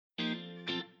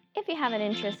If you have an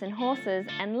interest in horses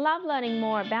and love learning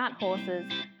more about horses,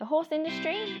 the horse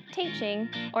industry, teaching,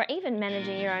 or even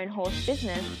managing your own horse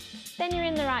business, then you're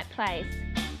in the right place.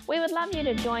 We would love you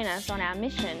to join us on our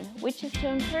mission, which is to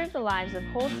improve the lives of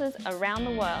horses around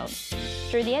the world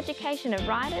through the education of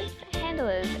riders,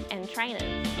 handlers, and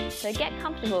trainers. So get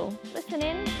comfortable, listen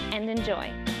in, and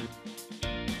enjoy.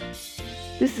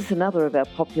 This is another of our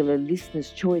popular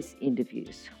Listener's Choice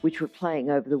interviews, which we're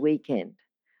playing over the weekend.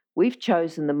 We've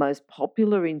chosen the most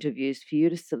popular interviews for you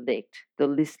to select the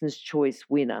Listener's Choice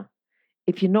winner.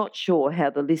 If you're not sure how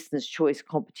the Listener's Choice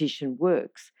competition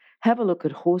works, have a look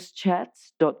at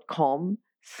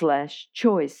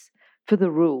horsechats.com/choice for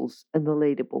the rules and the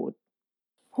leaderboard.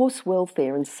 Horse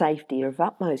welfare and safety are of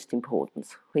utmost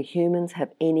importance where humans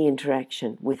have any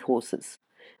interaction with horses.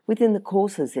 Within the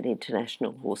courses at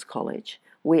International Horse College,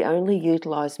 we only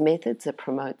utilise methods that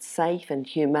promote safe and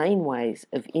humane ways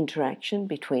of interaction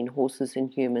between horses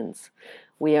and humans.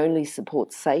 We only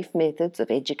support safe methods of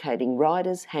educating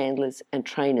riders, handlers and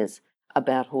trainers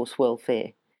about horse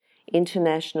welfare.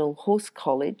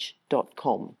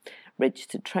 internationalhorsecollege.com,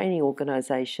 registered training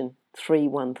organisation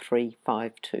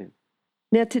 31352.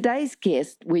 Now today's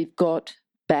guest we've got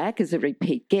back as a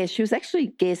repeat guest. She was actually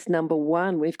guest number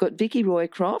 1. We've got Vicki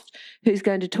Roycroft, who's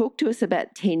going to talk to us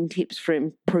about 10 tips for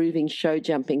improving show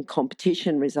jumping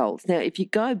competition results. Now, if you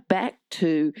go back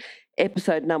to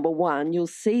episode number 1, you'll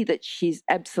see that she's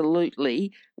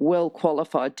absolutely well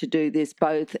qualified to do this,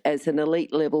 both as an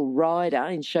elite level rider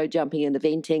in show jumping and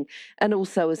eventing and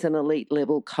also as an elite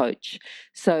level coach.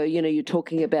 So, you're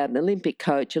talking about an Olympic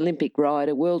coach, Olympic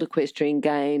rider, World Equestrian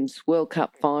Games, World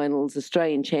Cup finals,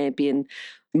 Australian champion,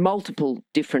 multiple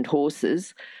different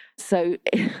horses. So,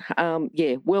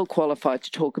 well qualified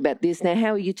to talk about this. Now,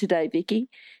 how are you today, Vicki?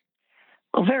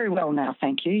 Well, very well now,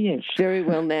 thank you, yes. Very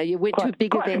well now. You went to a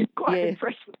big event. Quite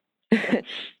impressive.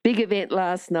 Big event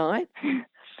last night.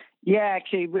 Yeah,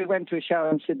 actually, we went to a show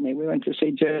in Sydney. We went to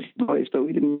see Jersey Boys, but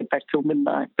we didn't get back till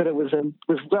midnight. But it was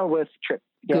well worth the trip.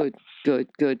 Yeah.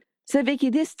 Good. So, Vicki,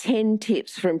 there's 10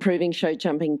 tips for improving show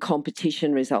jumping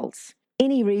competition results.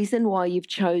 Any reason why you've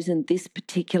chosen this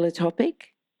particular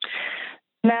topic?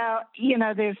 Now,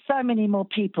 there's so many more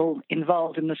people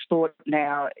involved in the sport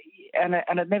now, and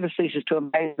it never ceases to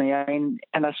amaze me. I mean,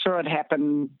 and I saw it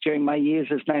happen during my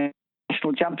years as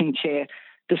national jumping chair,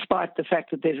 despite the fact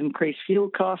that there's increased fuel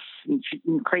costs and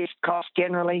increased costs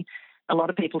generally. A lot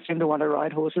of people seem to want to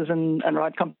ride horses and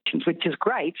ride competitions, which is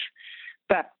great.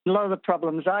 But a lot of the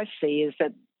problems I see is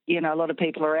that, a lot of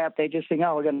people are out there just thinking,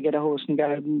 we're going to get a horse and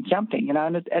go jumping,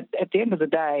 and at the end of the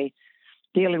day,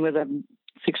 dealing with a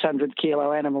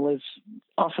 600-kilo animal is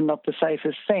often not the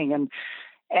safest thing. And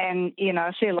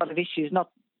I see a lot of issues, not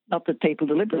that people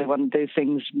deliberately want to do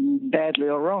things badly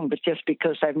or wrong, but just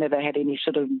because they've never had any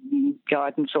sort of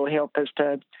guidance or help as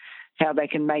to how they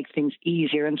can make things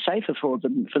easier and safer for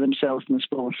themselves in the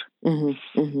sport.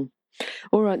 Mm-hmm, mm-hmm.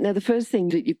 All right. Now, the first thing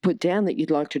that you put down that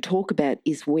you'd like to talk about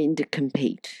is when to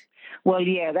compete. Well,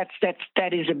 yeah, that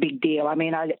is a big deal. I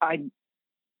mean, at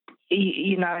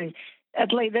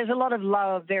least there's a lot of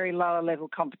very lower level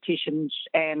competitions,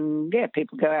 and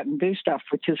people go out and do stuff,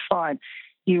 which is fine.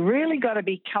 You really got to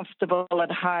be comfortable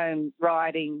at home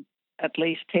riding at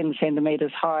least 10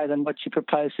 centimetres higher than what you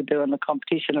propose to do in the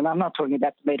competition. And I'm not talking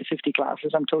about the metre 50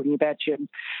 classes. I'm talking about your,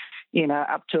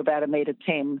 up to about a metre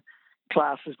 10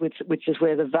 classes, which is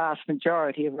where the vast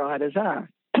majority of riders are.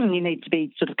 You need to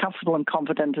be sort of comfortable and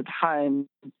confident at home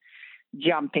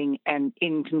jumping and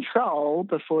in control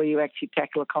before you actually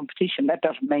tackle a competition. That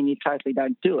doesn't mean you totally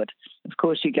don't do it. Of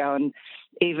course, you go and,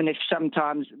 even if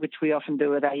sometimes, which we often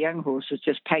do with our young horses,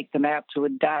 just take them out to a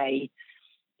day,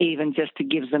 even just to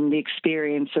give them the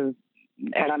experience of,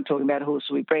 and I'm talking about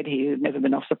horses we bred here who've never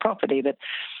been off the property, but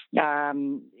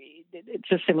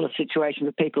it's a similar situation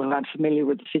with people who aren't familiar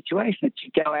with the situation, that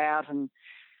you go out and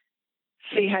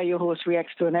see how your horse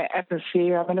reacts to an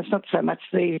atmosphere. I mean, it's not so much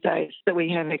these days that we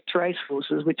have ex-race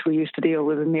horses, which we used to deal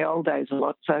with in the old days a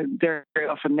lot. So very, very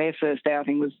often their first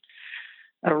outing was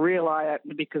a real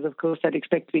eye-opener because, of course, they'd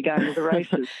expect to be going to the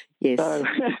races. Yes, so,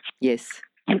 yes.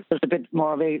 There's a bit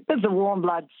more of there's the warm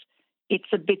bloods.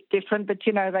 It's a bit different, but,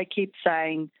 they keep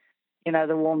saying,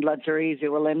 the warm bloods are easier.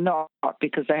 Well, they're not,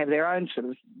 because they have their own sort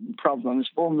of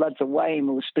problems. Warm bloods are way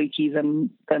more spooky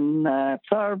than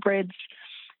thoroughbreds.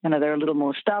 They're a little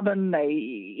more stubborn.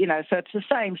 So it's the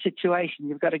same situation.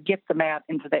 You've got to get them out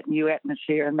into that new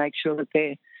atmosphere and make sure that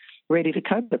they're ready to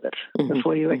cope with it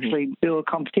before you actually do a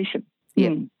competition.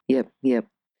 Yep.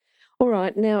 All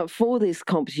right. Now, for this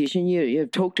competition,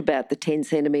 you've talked about the 10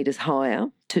 centimetres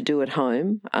higher to do at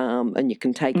home, and you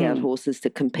can take out horses to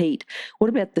compete. What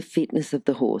about the fitness of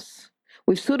the horse?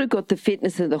 we've sort of got the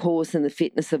fitness of the horse and the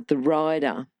fitness of the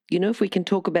rider. You know, if we can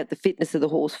talk about the fitness of the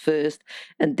horse first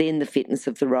and then the fitness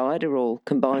of the rider, or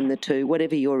combine the two,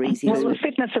 whatever you're easiest Well, the with.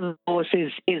 fitness of the horse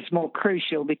is more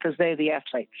crucial because they're the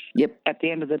athletes. Yep. At the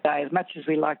end of the day, as much as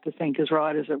we like to think as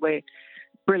riders that we're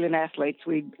brilliant athletes,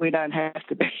 we don't have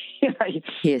to be.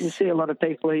 Yes. You see a lot of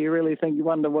people who you really think, you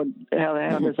wonder how the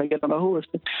hell does they get on a horse.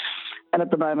 And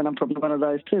at the moment, I'm probably one of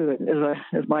those too,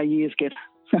 as my years get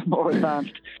more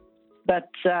advanced. But,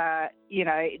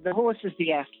 the horse is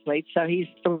the athlete, so he's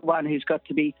the one who's got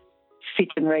to be fit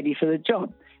and ready for the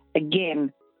job.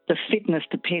 Again, the fitness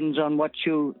depends on what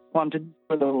you want to do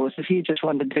with the horse. If you just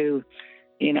want to do,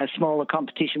 smaller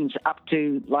competitions up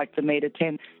to like the metre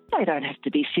 10, they don't have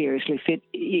to be seriously fit.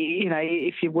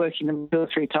 If you're working them 2 or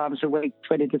 3 times a week,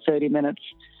 20 to 30 minutes,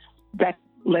 that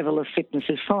level of fitness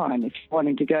is fine. If you're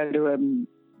wanting to go to a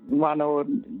 1 or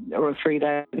a 3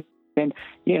 day, then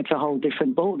it's a whole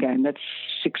different ball game. That's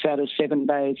 6 out of 7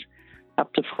 days,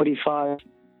 up to 45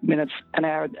 minutes, an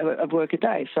hour of work a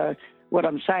day. So what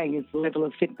I'm saying is the level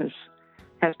of fitness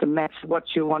has to match what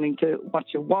you're wanting of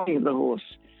the horse.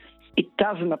 It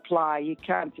doesn't apply. You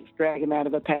can't just drag him out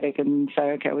of a paddock and say,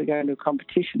 okay, we're going to a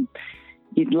competition.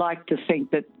 You'd like to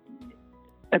think that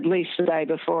at least the day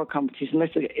before a competition,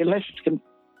 unless it's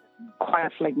quite a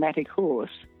phlegmatic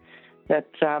horse, that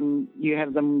you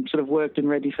have them sort of worked and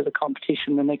ready for the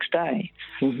competition the next day.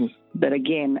 Mm-hmm. But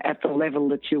again, at the level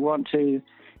that you want to,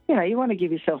 you want to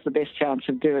give yourself the best chance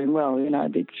of doing well.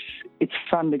 It's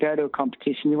fun to go to a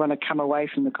competition. You want to come away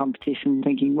from the competition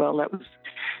thinking, well, that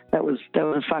was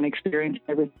a fun experience.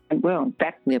 Everything went well.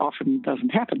 That often doesn't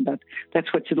happen, but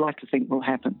that's what you'd like to think will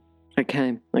happen.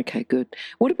 Okay, good.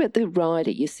 What about the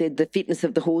rider? You said the fitness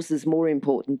of the horse is more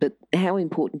important, but how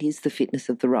important is the fitness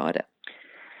of the rider?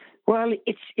 Well,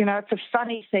 it's a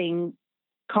funny thing.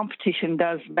 Competition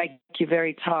does make you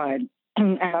very tired.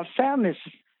 And I've found this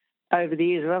over the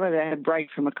years. I've ever had a break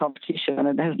from a competition, and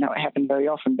it doesn't happen very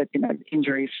often, but,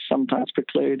 injuries sometimes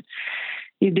preclude.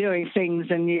 You're doing things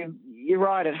and you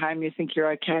ride at home, you think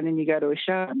you're okay, and then you go to a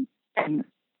show, and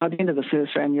by the end of the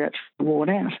first round, you're actually worn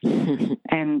out.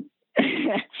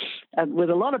 And with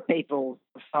a lot of people,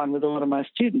 I find, with a lot of my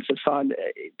students, I find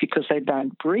because they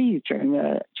don't breathe during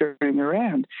the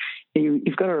round.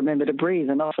 You've got to remember to breathe,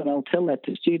 and often I'll tell that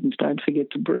to students: don't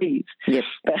forget to breathe. Yep.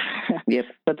 Yep.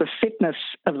 But the fitness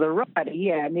of the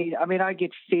rider, I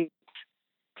get fit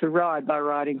to ride by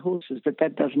riding horses, but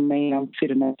that doesn't mean I'm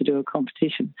fit enough to do a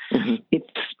competition. Mm-hmm. It's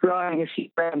riding a few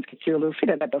rounds gets you a little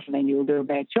fitter. That doesn't mean you'll do a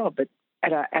bad job, but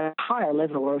at a higher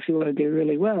level, or if you want to do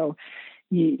really well,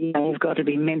 you've got to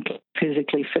be mentally,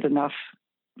 physically fit enough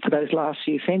for those last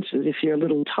few fences. If you're a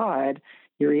little tired,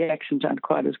 your reactions aren't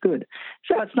quite as good.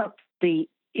 So it's not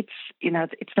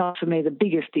it's not for me the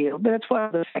biggest deal, but it's one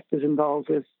of the factors involved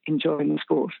with enjoying the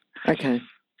sport. Okay.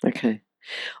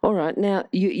 All right. Now,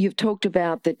 you've talked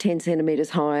about the 10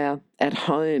 centimetres higher at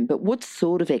home, but what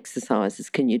sort of exercises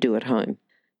can you do at home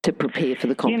to prepare for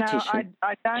the competition?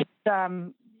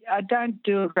 I don't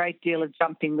do a great deal of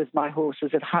jumping with my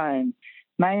horses at home,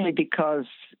 mainly because,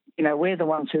 we're the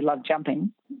ones who love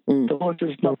jumping. The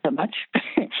horses not so much.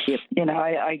 Yep.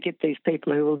 I get these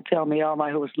people who will tell me, oh,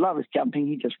 my horse loves jumping.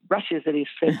 He just rushes at his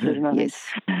fences. And I think,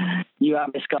 you are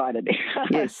misguided.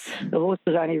 Yes. The horse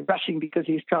is only rushing because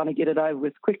he's trying to get it over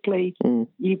with quickly.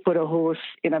 You put a horse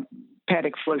in a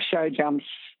paddock full of show jumps,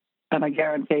 and I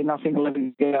guarantee nothing will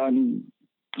ever go and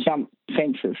jump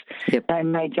fences. Yep. They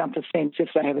may jump a fence if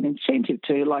they have an incentive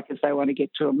to, like if they want to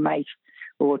get to a mate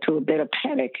or to a better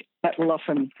paddock. That will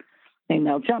often mean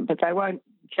they'll jump, but they won't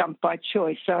jump by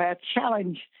choice. So our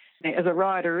challenge as a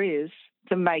rider is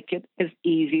to make it as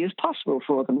easy as possible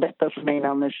for them. That doesn't mean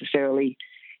they'll necessarily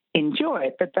enjoy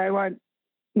it, but they won't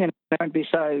be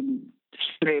so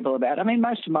agreeable about it. I mean,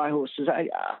 most of my horses, I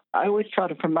always try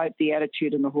to promote the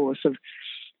attitude in the horse of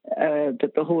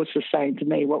that the horse is saying to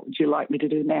me, what would you like me to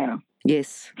do now?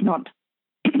 Yes. Not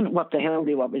what the hell do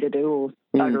you want me to do, or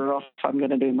bugger off, I'm going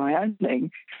to do my own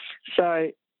thing. So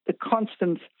the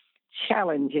constant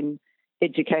challenge in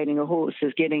educating a horse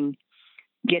is getting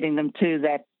them to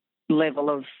that level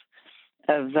of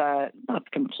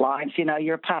not compliance.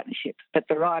 You're a partnership, but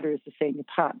the rider is the senior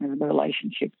partner in the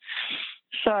relationship.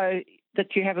 So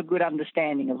that you have a good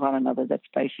understanding of one another. That's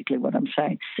basically what I'm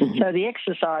saying. Mm-hmm. So the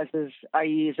exercises I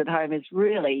use at home is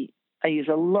really, I use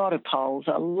a lot of poles.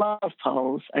 I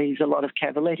use a lot of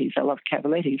cavalettis. I love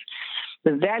cavalettis.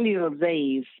 The value of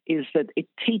these is that it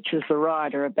teaches the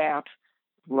rider about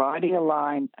riding a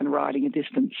line and riding a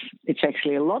distance. It's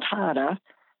actually a lot harder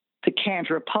to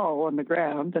canter a pole on the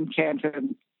ground than canter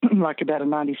like about a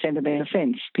 90 centimetre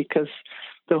fence, because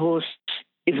the horse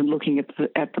isn't looking at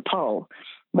the pole.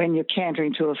 When you're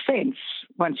cantering to a fence,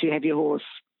 once you have your horse,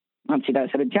 once he knows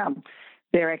how to jump,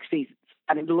 they're actually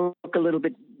starting to look a little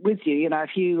bit with you. You know,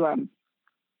 if you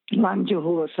lunge your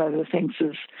horse over the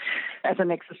fences as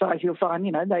an exercise, you'll find,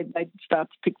 you know, they start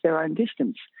to pick their own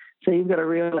distance. So you've got to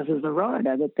realise as a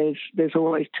rider that there's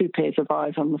always two pairs of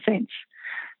eyes on the fence.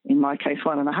 In my case,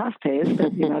 1.5 pairs,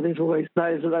 but, you know, there's always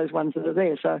those ones that are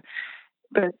there. So,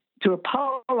 but to a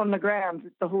pole on the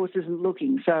ground, the horse isn't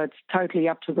looking, so it's totally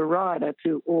up to the rider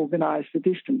to organise the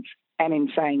distance. And in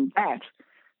saying that,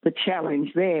 the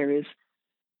challenge there is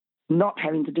not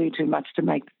having to do too much to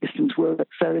make the distance work,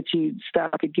 so that you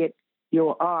start to get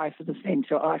your eye for the fence,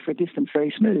 your eye for a distance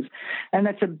very smooth. And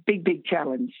that's a big, big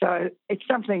challenge. So it's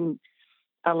something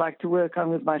I like to work on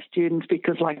with my students,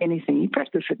 because like anything, you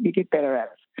practice it, you get better at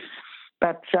it.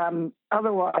 But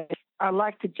otherwise, I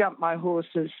like to jump my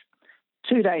horses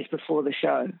 2 days before the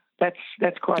show.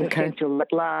 That's quite essential.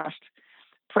 That last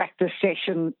practice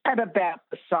session at about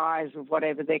the size of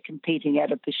whatever they're competing at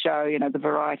the show, you know, the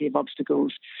variety of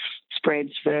obstacles,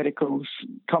 spreads, verticals,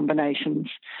 combinations.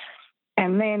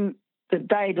 And then the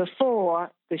day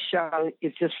before the show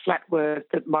is just flat work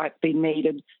that might be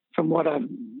needed from what I've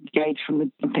gauged from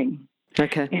the jumping.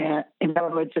 Okay. In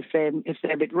other words, if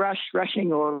they're a bit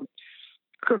rushing or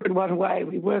crooked one way,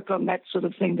 we work on that sort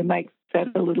of thing to make that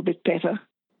a little bit better.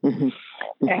 Mm-hmm.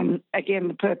 Mm-hmm. And again,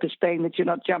 the purpose being that you're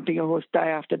not jumping a horse day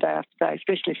after day after day,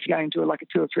 especially if you're going to like a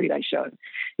 2 or 3 day show.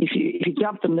 If you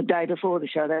jump them the day before the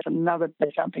show, that's another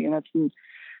day jumping, and that's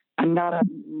another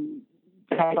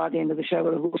day by the end of the show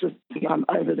where the horses think, I'm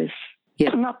over this.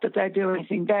 Yep. Not that they do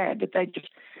anything bad, but they just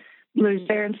lose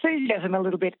their enthusiasm a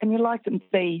little bit, and you like them to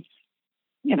be,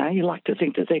 you know, you like to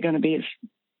think that they're going to be as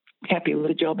happy with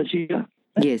the job as you are.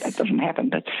 Yes. That doesn't happen,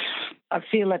 but I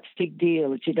feel that's a big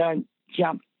deal, that you don't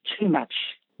jump too much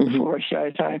before a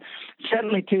show. So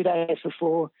certainly 2 days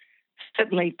before,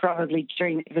 certainly probably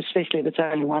during, especially if it's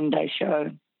only 1 day show.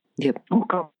 Yep.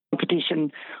 Or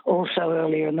competition also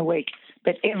earlier in the week.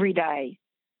 But every day,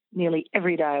 nearly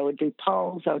every day, I would do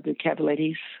poles, I would do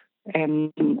cavalettis,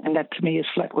 and that to me is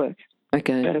flat work.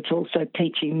 Okay. But it's also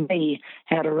teaching me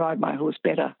how to ride my horse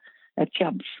better at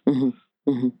jumps. Mm-hmm.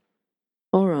 Mm-hmm.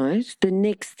 All right. The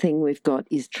next thing we've got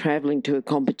is travelling to a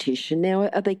competition. Now,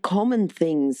 are they common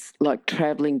things like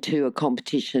travelling to a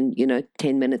competition, you know,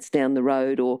 10 minutes down the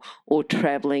road, or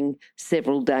travelling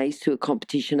several days to a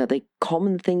competition? Are they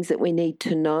common things that we need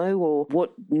to know, or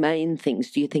what main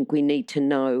things do you think we need to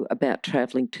know about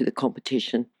travelling to the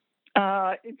competition?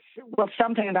 It's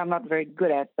something that I'm not very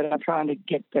good at, but I'm trying to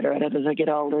get better at it as I get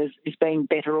older, is being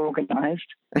better organised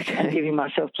and giving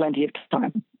myself plenty of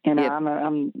time. You know,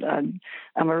 yep.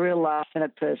 I'm a real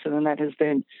last-minute person, and that has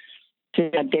been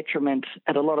to a detriment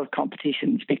at a lot of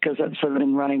competitions, because I've sort of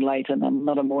been running late, and I'm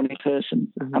not a morning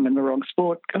person. Mm-hmm. I'm in the wrong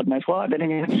sport, God knows why, but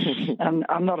anyway,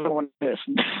 I'm not a morning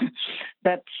person.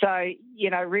 But so, you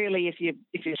know, really, if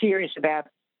you're serious about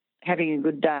having a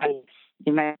good day,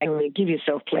 you may really give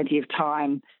yourself plenty of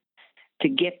time to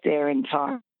get there in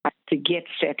time, to get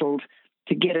settled,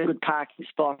 to get a good parking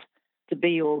spot, to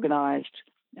be organised.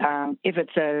 If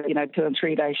it's a 2 and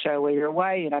 3 day show where you're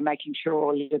away, you know, making sure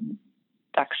all your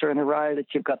ducks are in a row, that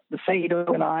you've got the feed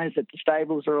organised, that the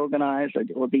stables are organised,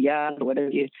 or the yard, or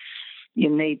whatever you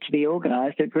need to be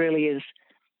organised. It really is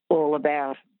all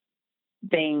about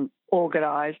being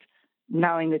organised,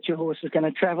 knowing that your horse is going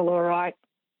to travel all right.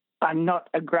 I'm not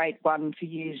a great one for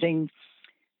using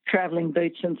travelling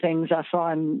boots and things. I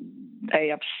find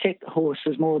they upset the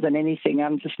horses more than anything.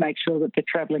 I just make sure that the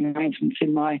travelling arrangements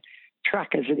in my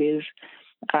truck, as it is,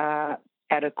 are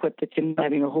adequate, that you're not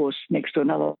having a horse next to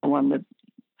another one that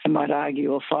I might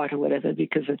argue or fight or whatever,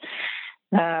 because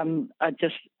I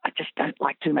just don't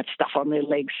like too much stuff on their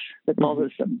legs that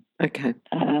bothers them. Okay.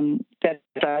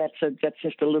 That's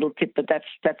just a little tip, but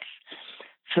that's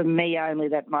for me only.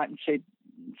 That mightn't suit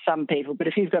some people, but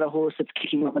if you've got a horse that's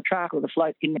kicking on the track or the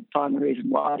float, you need to find the reason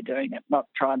why they're doing it, not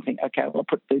try and think, okay, well, I'll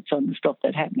put boots on to stop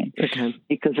that happening. Okay.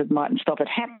 Because it mightn't stop it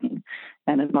happening,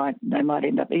 and they might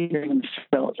end up injuring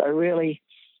themselves. I really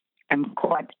am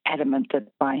quite adamant that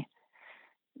my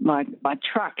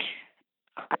truck,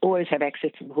 I always have access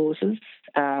to the horses.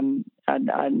 I'm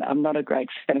not a great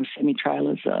fan of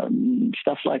semi-trailers,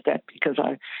 stuff like that, because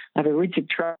I have a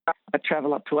rigid truck. I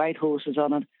travel up to 8 horses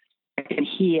on it. I can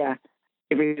hear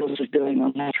every horse is doing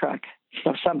on that truck. So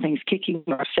if something's kicking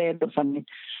or said or something,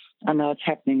 I know it's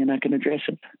happening and I can address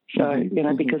it. So,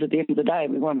 because at the end of the day,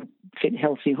 we want a fit,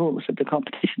 healthy horse at the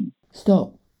competition.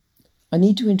 Stop. I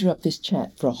need to interrupt this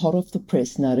chat for a hot off the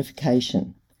press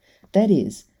notification. That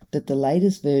is that the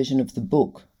latest version of the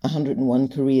book, 101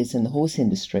 Careers in the Horse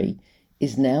Industry,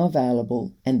 is now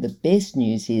available, and the best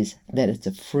news is that it's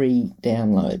a free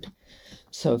download.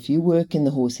 So if you work in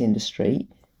the horse industry,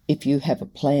 if you have a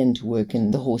plan to work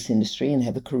in the horse industry and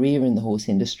have a career in the horse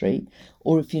industry,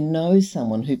 or if you know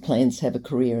someone who plans to have a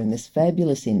career in this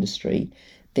fabulous industry,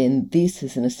 then this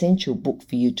is an essential book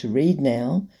for you to read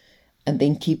now and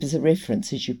then keep as a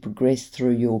reference as you progress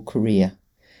through your career.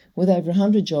 With over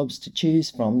 100 jobs to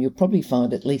choose from, you'll probably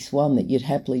find at least one that you'd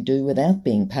happily do without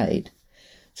being paid.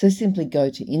 So simply go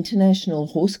to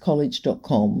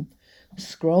internationalhorsecollege.com,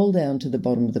 scroll down to the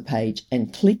bottom of the page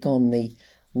and click on the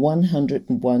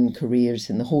 101 Careers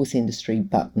in the Horse Industry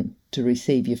button to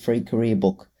receive your free career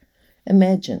book.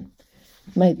 Imagine,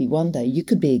 maybe one day you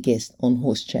could be a guest on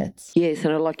Horse Chats. Yes,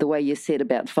 and I like the way you said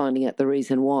about finding out the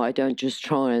reason why. Don't just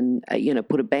try and,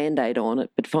 put a Band-Aid on it,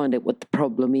 but find out what the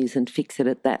problem is and fix it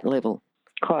at that level.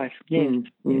 Quite, yes.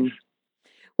 Yes.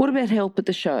 What about help at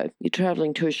the show? You're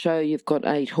travelling to a show, you've got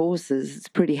 8 horses. It's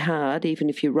pretty hard, even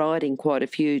if you're riding quite a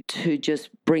few, to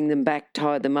just bring them back,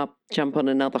 tie them up, jump on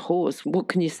another horse. What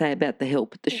can you say about the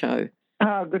help at the show?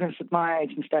 Oh, goodness, at my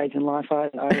age and stage in life, I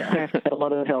have had a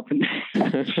lot of help.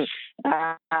 It's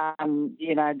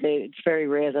very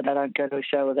rare that I don't go to a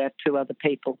show without 2 other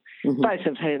people, both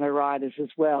of whom are riders as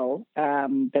well.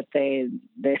 But their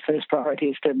first priority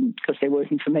is because they're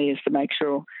working for me, is to make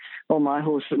sure all my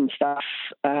horses and stuff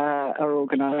are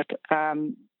organised.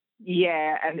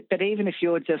 But even if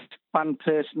you're just one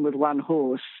person with one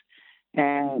horse,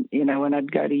 and, when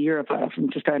I'd go to Europe, I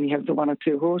often just only have the 1 or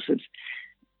 2 horses,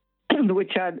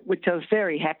 which I was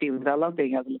very happy with. I love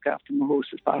being able to look after my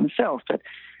horses by myself, but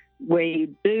we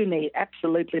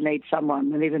absolutely need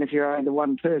someone, and even if you're only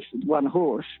one person, one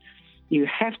horse, you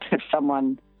have to have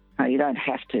someone. No, you don't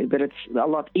have to, but it's a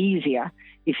lot easier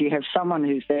if you have someone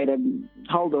who's there to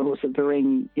hold the horse at the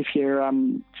ring if you're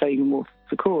so you can walk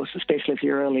the course, especially if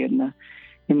you're early in the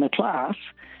class,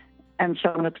 and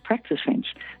someone at the practice fence.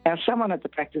 Now, someone at the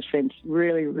practice fence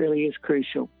really, really is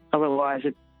crucial. Otherwise,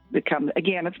 it becomes,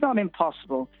 again, it's not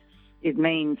impossible. It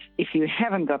means if you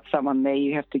haven't got someone there,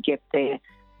 you have to get there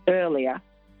earlier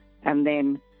and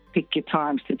then pick your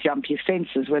times to jump your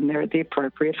fences when they're at the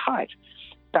appropriate height.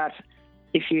 But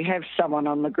if you have someone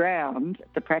on the ground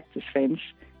at the practice fence,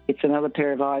 it's another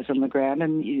pair of eyes on the ground,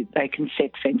 and they can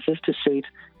set fences to suit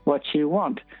what you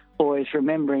want. Always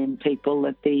remembering people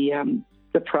that the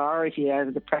priority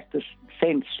over the practice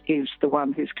fence is the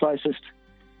one who's closest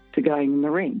to going in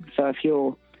the ring. So if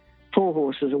you're 4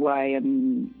 horses away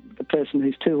and the person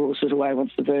who's 2 horses away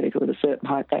wants the vertical at a certain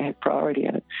height, they have priority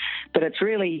at it. But it's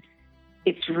really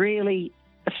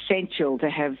essential to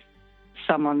have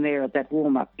someone there at that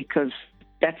warm-up, because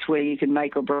that's where you can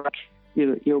make or break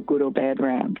your good or bad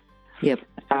round. Yep.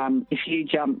 If you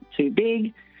jump too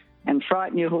big and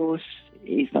frighten your horse,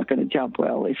 he's not going to jump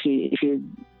well. If you've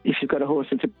got a horse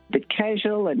that's a bit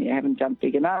casual and you haven't jumped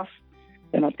big enough,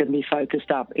 they're not going to be focused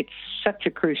up. It's such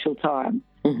a crucial time,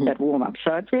 that warm-up.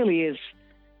 So it really is,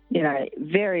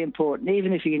 very important.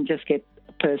 Even if you can just get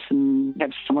a person,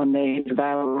 have someone there who's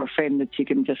available, or a friend that you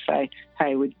can just say,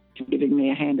 hey, would you be giving me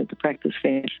a hand at the practice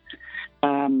fence?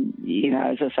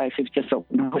 As I say, if you've just got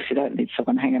one horse, you don't need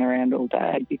someone hanging around all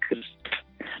day, because,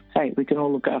 hey, we can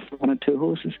all look after 1 or 2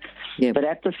 horses. Yep. But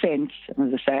at the fence,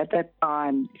 and as I say, at that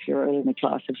time, if you're early in the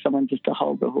class, have someone just to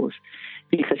hold the horse,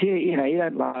 because you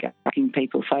don't like asking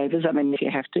people favours. I mean, if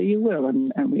you have to, you will,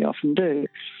 and we often do.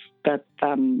 But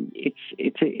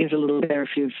it's a little better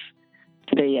if you've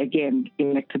to be, again,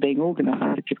 back to being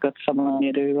organised, if you've got someone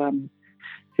there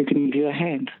who can give you a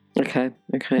hand. Okay.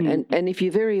 And if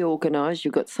you're very organised,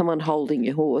 you've got someone holding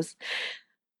your horse.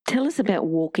 Tell us about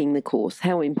walking the course.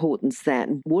 How important is that?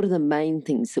 And what are the main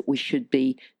things that we should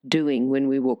be doing when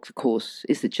we walk the course?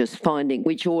 Is it just finding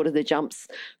which order the jumps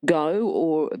go,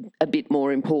 or a bit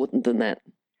more important than that?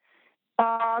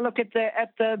 Look, at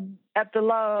the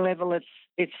lower level,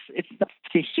 it's not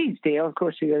a huge deal. Of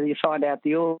course, you find out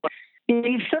the order.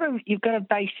 You've got to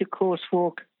base your course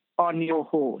walk on your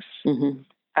horse.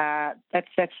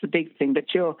 That's the big thing.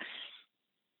 But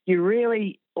you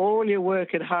really, all your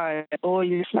work at home, all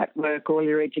your flat work, all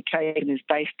your education is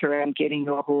based around getting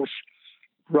your horse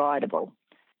rideable,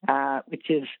 which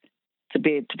is to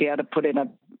be able to put in a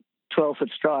 12-foot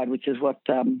stride, which is what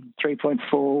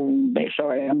 3.4.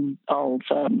 Sorry, I'm old,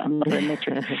 so I'm not very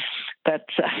metric.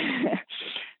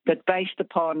 But based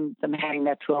upon them having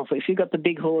that 12-foot, if you've got the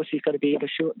big horse, you've got to be able to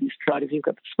shorten your stride. If you've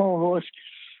got the small horse,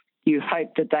 you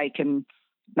hope that they can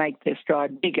make their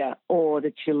stride bigger, or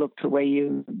that you look to where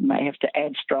you may have to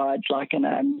add strides, like in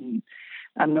a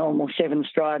normal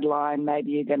 7-stride line.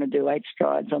 Maybe you're going to do 8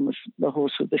 strides on the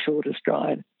horse with the shorter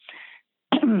stride.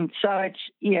 So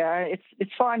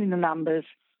it's finding the numbers,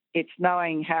 it's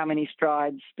knowing how many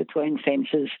strides between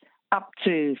fences up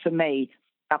to, for me,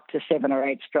 up to 7 or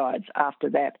 8 strides. After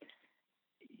that,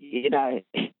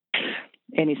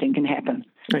 anything can happen.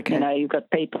 Okay. You've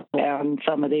got people now and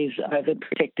some of these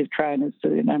overprotective trainers,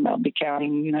 they'll be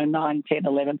counting, 9, 10,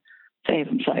 11, for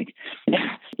heaven's sake.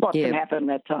 What can happen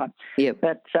that time? Yep.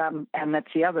 But, and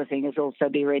that's the other thing, is also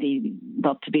be ready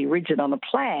not to be rigid on a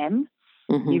plan.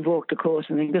 Mm-hmm. You've walked a course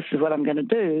and think, this is what I'm going to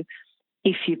do.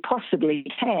 If you possibly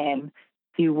can,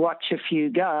 you watch a few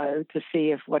go to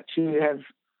see if what you have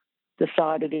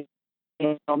decided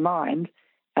in your mind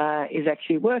is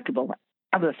actually workable.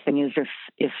 Other thing is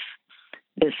if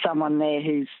there's someone there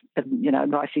who's,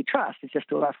 advice you trust, it's just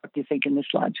all right, what do you think in this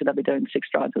slide? Should I be doing 6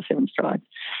 strides or 7 strides?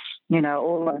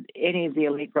 Any of the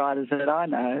elite riders that I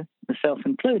know, myself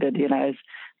included,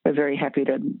 we're very happy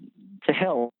to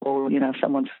help. Or, if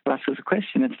someone asks us a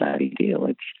question, it's no big deal.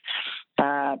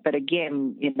 But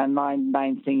again, my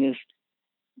main thing is,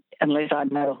 unless I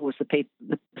know the horse the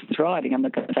person's riding, I'm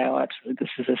not going to say, absolutely,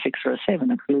 this is a 6 or a 7.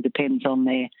 It really depends on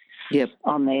their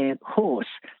horse.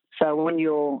 So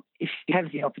if you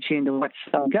have the opportunity to watch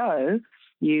some go,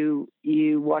 you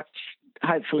watch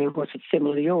hopefully a horse that's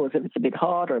similar to yours. If it's a bit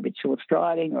hard or a bit short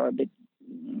striding or a bit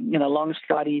long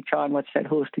striding, you try and watch that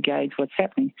horse to gauge what's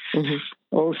happening. Mm-hmm.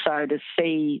 Also to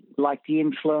see like the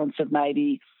influence of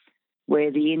maybe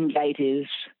where the in gate is,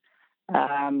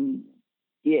 to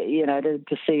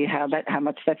see how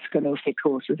much that's going to affect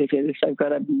horses. If they've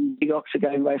got a big oxer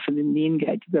going away from the in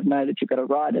gate, you've got to know that you've got to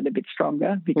ride it a bit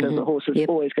stronger, because the horse is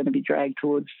always going to be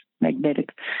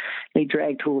magnetically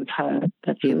dragged towards home,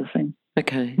 that sort of thing.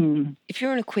 Okay. Mm. If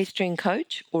you're an equestrian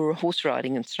coach or a horse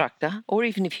riding instructor, or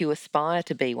even if you aspire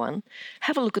to be one,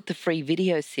 have a look at the free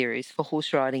video series for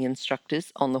horse riding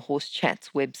instructors on the Horse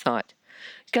Chats website.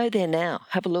 Go there now.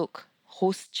 Have a look.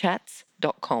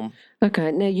 horsechats.com.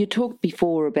 Okay, now you talked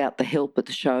before about the help at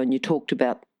the show and you talked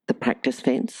about the practice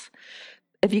fence.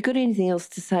 Have you got anything else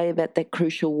to say about that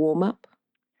crucial warm-up?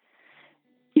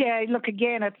 Yeah, look,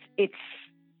 again, it's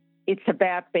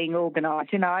about being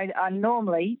organised. I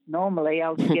normally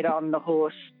I'll get on the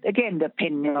horse, again,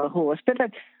 depending on the horse, but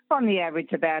on the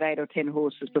average about 8 or 10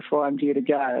 horses before I'm due to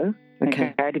go.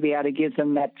 Okay. To be able to give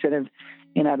them that sort of,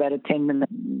 about a 10-minute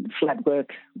flat work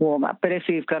warm-up. But if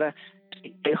you've got a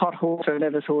hot horse or a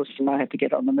nervous horse, you might have to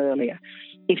get on them earlier.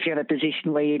 If you're in a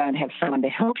position where you don't have someone to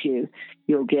help you,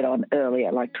 you'll get on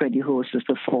earlier, like 20 horses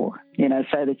before,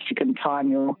 so that you can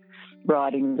time your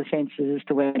riding the fences as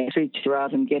to when it suits you,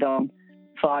 rather than get on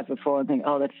 5 before and think,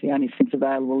 that's the only fence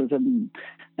available is a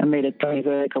metre 20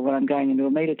 vertical when I'm going into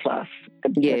a metre class.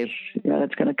 Yeah.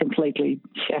 That's going to completely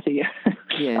shatter you.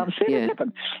 Yeah. I've seen it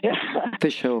happen.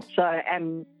 For sure. So,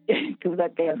 and because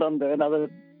that goes on to another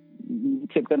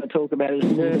tip I'm going to talk about is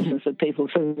nervousness, that people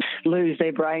sort of lose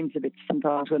their brains a bit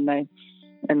sometimes when they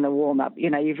in the warm-up.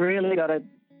 You've really got to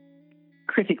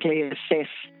critically assess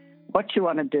what you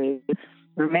want to do.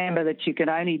 Remember that you can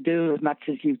only do as much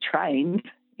as you've trained.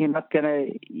 You're not going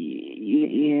to,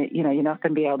 you're not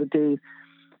going to be able to do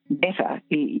better.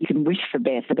 You can wish for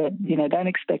better, but don't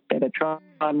expect better. Try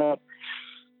and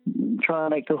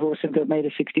make the horse into a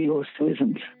metre 60 horse who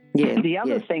isn't. Yeah. The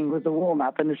other thing with the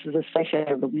warm-up, and this is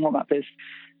associated with the warm-up, is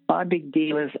my big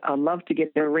deal is I love to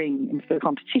get the ring into the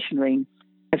competition ring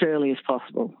as early as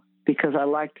possible, because I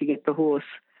like to get the horse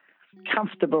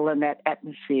comfortable in that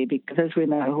atmosphere, because as we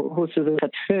know, horses are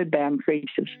such herd-bound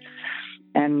creatures,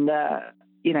 and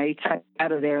you take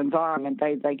out of their environment,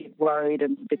 they get worried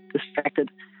and a bit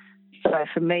distracted. So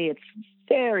for me, it's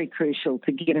very crucial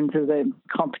to get into the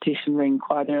competition ring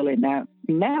quite early. Now,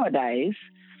 nowadays,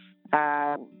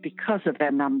 because of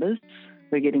our numbers,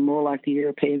 we're getting more like the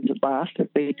Europeans at last.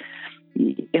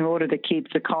 In order to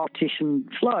keep the competition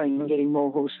flowing and getting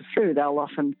more horses through, they'll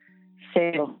often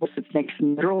send a horse that's next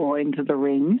in the draw into the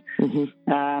ring.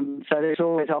 Mm-hmm. So there's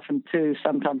always often 2,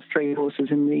 sometimes 3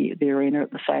 horses in the arena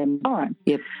at the same time.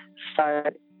 Yep. So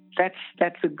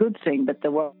that's a good thing, but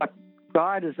what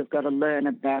riders have got to learn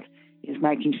about is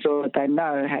making sure that they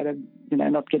know how to,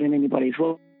 not get in anybody's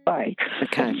way.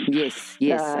 Okay. Yes.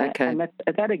 Okay. And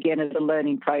that again is a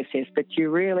learning process, but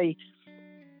you really,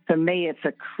 for me, it's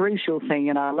a crucial thing,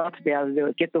 and I love to be able to do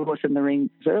it, get the horse in the ring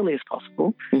as early as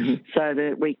possible, mm-hmm. so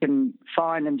that we can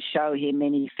find and show him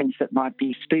any things that might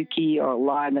be spooky, or a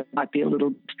line that might be a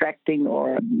little distracting,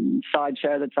 or a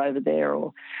sideshow that's over there,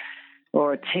 or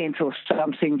a tent or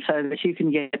something, so that you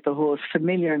can get the horse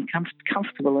familiar and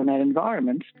comfortable in that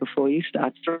environment before you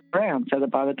start the round, so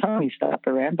that by the time you start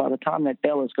the round, by the time that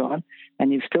bell is gone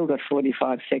and you've still got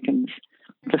 45 seconds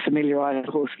to familiarise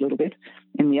the horse a little bit.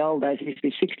 In the old days, it used to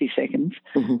be 60 seconds,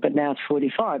 but now it's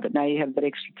 45. But now you have that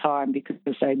extra time because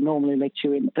they normally let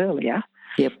you in earlier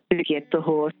to get the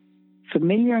horse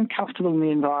familiar and comfortable in the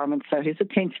environment so his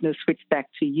attention is switched back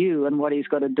to you and what he's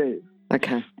got to do.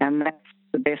 Okay. And that's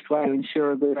the best way to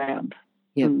ensure a good round.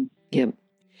 Yep.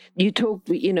 You talked,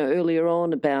 earlier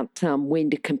on about when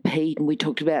to compete, and we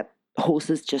talked about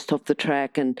horses just off the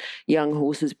track and young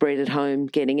horses bred at home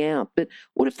getting out. But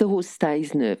what if the horse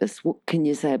stays nervous? What can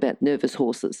you say about nervous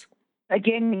horses?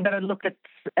 Again, you've got to look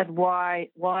at why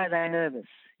they're nervous.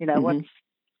 What's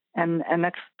and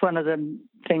that's one of the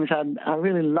things I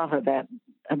really love about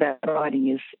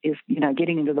riding is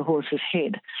getting into the horse's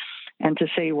head and to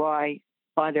see why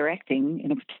they're acting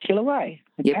in a particular way.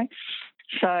 Okay. Yep.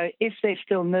 So if they're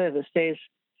still nervous, there's,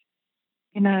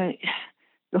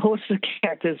 the horse's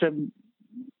characters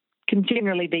can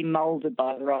generally be moulded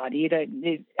by the rider.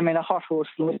 A hot horse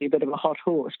will be a bit of a hot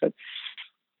horse,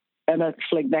 and a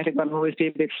phlegmatic one will always be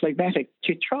a bit phlegmatic.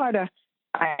 To try to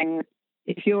aim,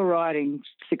 if you're riding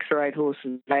 6 or 8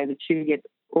 horses a day, that you get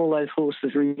all those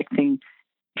horses reacting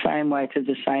the same way to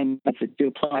the same method you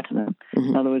apply to them.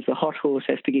 In other words, the hot horse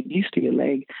has to get used to your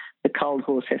leg, the cold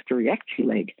horse has to react to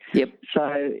your leg. Yep.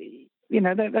 So,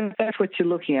 that's what you're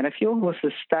looking at. If your horse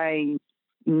is staying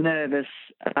nervous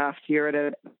after you're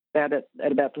at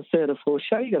about the third or fourth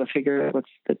show, you've got to figure out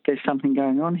that there's something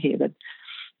going on here. That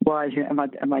why am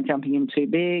I jumping in too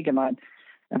big? Have I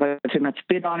got too much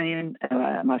bit on him?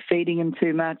 Am I feeding him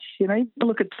too much? You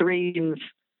look at the reasons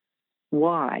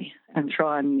why and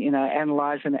try and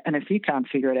analyse. And if you can't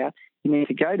figure it out, you need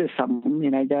to go to someone.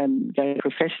 Go to a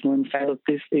professional and say, look,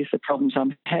 these are the problems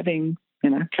I'm having.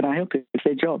 Can I help you? It's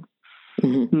their job.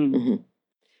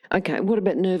 Okay. What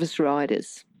about nervous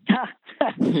riders?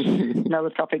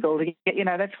 Another topic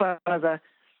altogether. That's one of the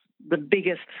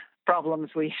biggest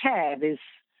problems we have is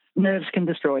nerves can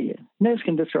destroy you. Nerves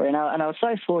can destroy you. And I was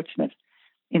so fortunate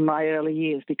in my early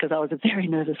years because I was a very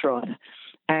nervous rider.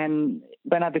 And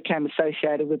when I became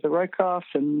associated with the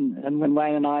Roycrofts and when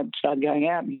Wayne and I started going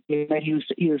out, he gave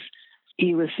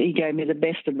me the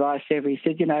best advice ever. He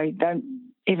said,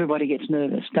 everybody gets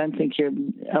nervous. Don't think you're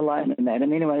alone in that.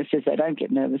 And anyone who says they don't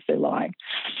get nervous, they're lying.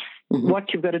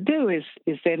 What you've got to do is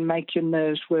then make your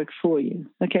nerves work for you.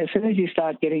 Okay, as soon as you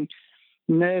start getting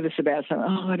nervous about something,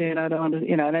 I don't want to,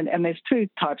 and there's 2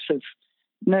 types of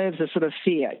nerves are sort of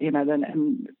fear,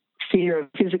 and fear of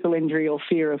physical injury or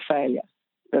fear of failure.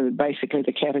 Basically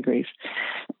the categories.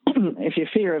 If you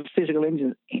fear of physical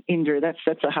injury,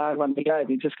 that's a hard one to go.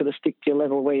 You've just got to stick to your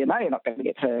level where you know you're not going to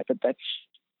get hurt, but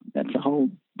that's a whole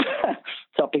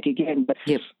topic again. But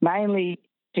mainly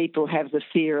people have the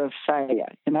fear of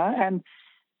failure, and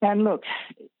look,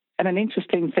 and an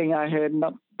interesting thing I heard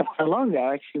not so long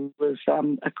ago actually was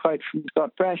a quote from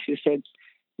Scott Brash who said,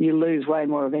 you lose way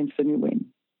more events than you win.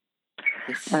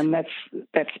 Yes. And that's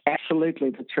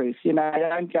absolutely the truth.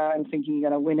 Don't go and thinking you're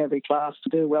going to win every class, to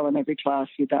do well in every class.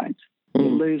 You don't. You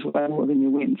lose way more than you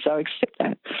win. So accept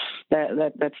that.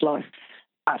 That's life.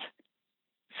 But as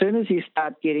soon as you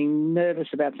start getting nervous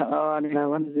about something, I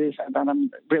want to do this, but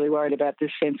I'm really worried about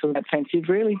this fence or that fence, you've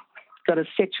really got to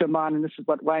set your mind, and this is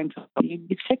what Wayne told me,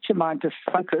 you set your mind to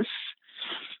focus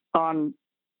on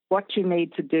what you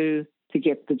need to do to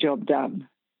get the job done.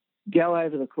 Go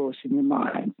over the course in your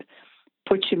mind.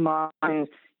 Put your mind,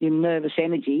 your nervous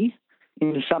energy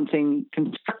into something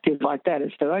constructive like that.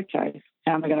 It's okay,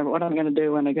 what am I going to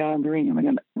do when I go in the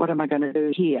ring? What am I going to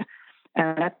do here?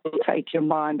 And that will take your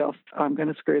mind off, I'm going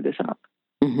to screw this up.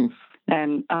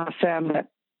 And I found that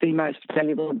the most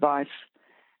valuable advice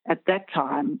at that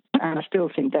time, and I still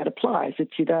think that applies, that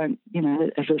you don't,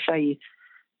 as I say, you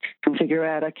can figure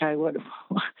out, okay, what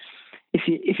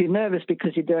if you're nervous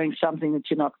because you're doing something that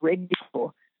you're not ready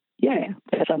for,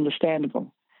 that's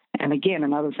understandable. And again,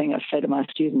 another thing I say to my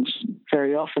students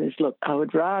very often is, look, I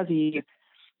would rather you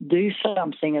do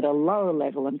something at a lower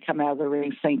level and come out of the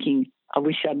ring thinking, I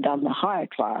wish I'd done the higher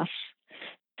class,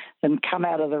 than come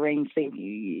out of the ring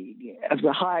thinking, of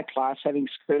the higher class, having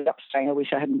screwed up, saying, I wish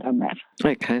I hadn't done that.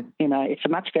 Okay. It's a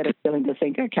much better feeling to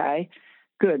think, okay,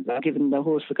 good, I've given the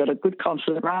horse got a good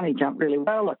confident run, he jumped really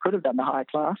well, I could have done the higher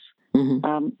class.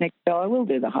 Next show I will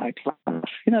do the higher class.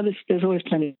 There's always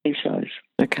plenty of shows.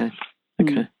 Okay.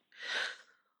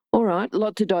 All right, a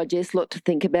lot to digest, a lot to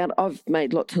think about. I've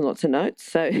made lots and lots of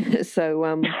notes, so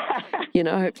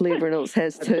hopefully everyone else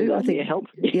has too. I think help.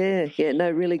 No,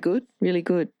 really good.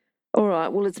 All right,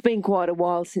 well, it's been quite a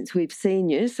while since we've seen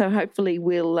you, so hopefully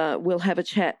we'll have a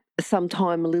chat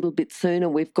sometime a little bit sooner.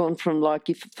 We've gone from, like,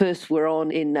 if first we're on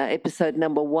in episode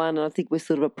number 1, and I think we're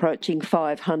sort of approaching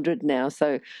 500 now.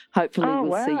 So hopefully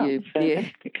we'll see you.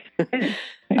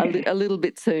 Fantastic. A little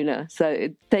bit sooner. So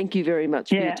thank you very much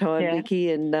for your time,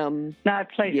 Vicki. And no,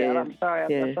 pleasure. I'm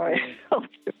sorry. I'm sorry.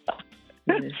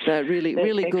 No, really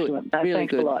good. No, really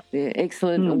good. A lot. Yeah,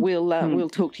 excellent. We'll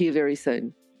talk to you very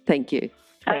soon. Thank you.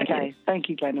 Okay. Thank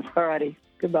you, Glennis. All righty.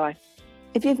 Goodbye.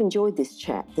 If you've enjoyed this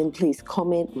chat, then please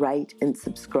comment, rate and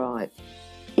subscribe.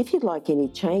 If you'd like any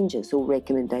changes or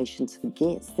recommendations for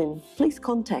guests, then please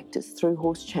contact us through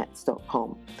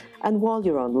horsechats.com. And while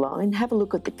you're online, have a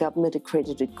look at the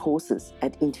government-accredited courses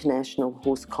at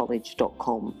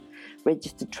internationalhorsecollege.com.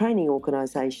 Registered Training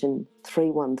Organisation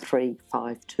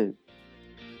 31352.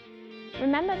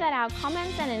 Remember that our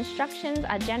comments and instructions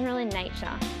are general in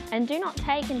nature and do not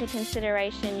take into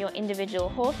consideration your individual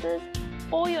horses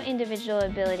or your individual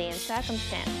ability and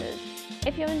circumstances.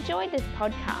 If you enjoyed this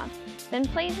podcast, then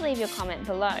please leave your comment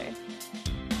below.